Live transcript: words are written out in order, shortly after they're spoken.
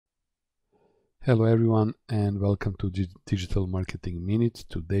Hello everyone and welcome to Digital Marketing Minute.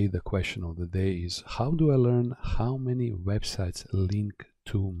 Today the question of the day is, how do I learn how many websites link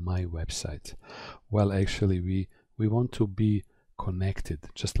to my website? Well, actually we want to be connected.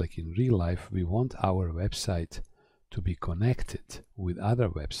 Just like in real life, we want our website to be connected with other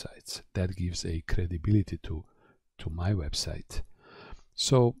websites. That gives a credibility to my website.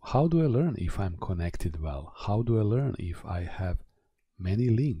 So how do I learn if I'm connected well? How do I learn if I have many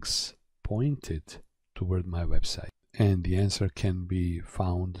links pointed toward my website? And the answer can be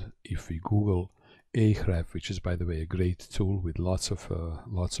found if we Google Ahrefs, which is, by the way, a great tool with lots of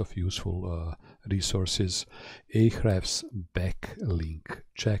useful resources. Ahrefs Backlink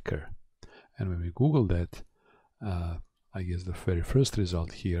Checker. And when we Google that, I guess the very first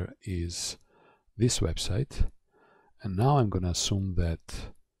result here is this website. And now I'm going to assume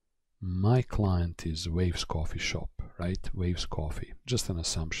that my client is Waves Coffee Shop, right? Waves Coffee. Just an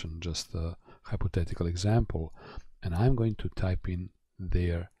assumption, just a hypothetical example. And I'm going to type in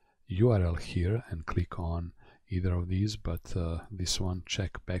their URL here and click on either of these, but this one,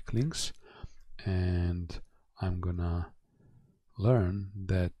 check backlinks. And I'm gonna learn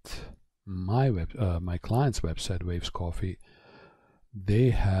that my client's website, Waves Coffee, they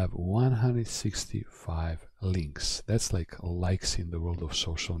have 165 links. That's like likes in the world of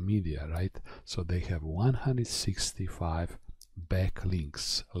social media, right? So they have 165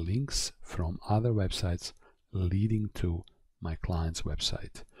 backlinks, links from other websites leading to my client's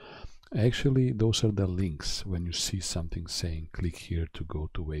website. Actually, those are the links. When you see something saying click here to go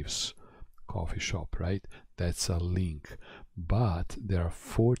to Waves Coffee Shop, right? That's a link. But there are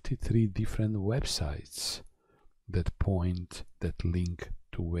 43 different websites that link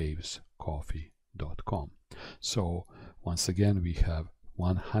to wavescoffee.com. So once again, we have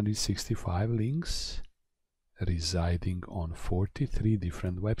 165 links residing on 43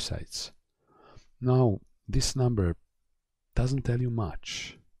 different websites. Now, this number doesn't tell you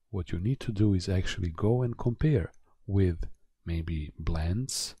much. What you need to do is actually go and compare with maybe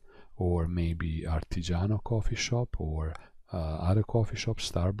Blends, or maybe Artigiano Coffee Shop, or other coffee shops,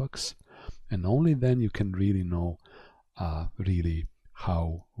 Starbucks, and only then you can really know really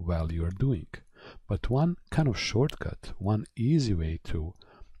how well you are doing. But one kind of shortcut, one easy way to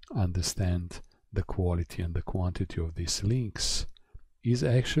understand the quality and the quantity of these links is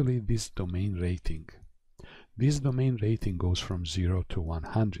actually this domain rating. This domain rating goes from 0 to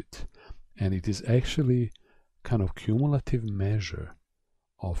 100, and it is actually kind of cumulative measure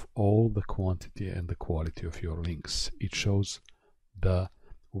of all the quantity and the quality of your links. It shows the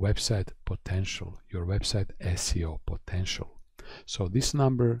website potential, your website SEO potential. So this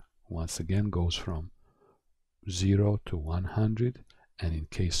number once again goes from 0 to 100, and in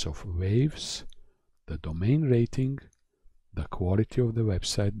case of Waves, the domain rating, the quality of the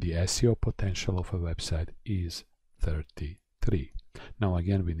website, the SEO potential of a website is 33. Now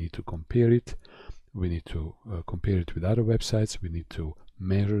again, we need to compare it. We need to compare it with other websites. We need to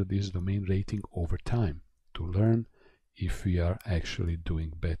measure this domain rating over time to learn if we are actually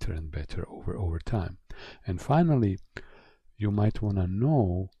doing better and better over time. And finally, you might want to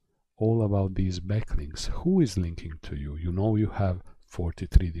know all about these backlinks. Who is linking to you? You know you have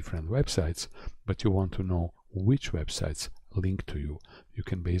 43 different websites, but you want to know which websites link to you. You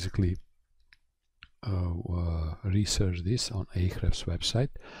can basically research this on Ahrefs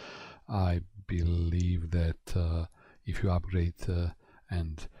website. I believe that if you upgrade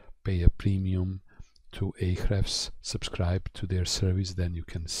and pay a premium to Ahrefs, subscribe to their service, then you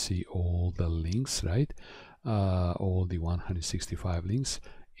can see all the links, right? All the 165 links.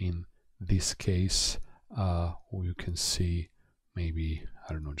 In this case, you can see maybe,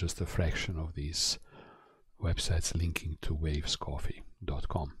 I don't know, just a fraction of these websites linking to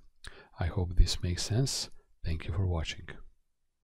wavescoffee.com. I hope this makes sense. Thank you for watching.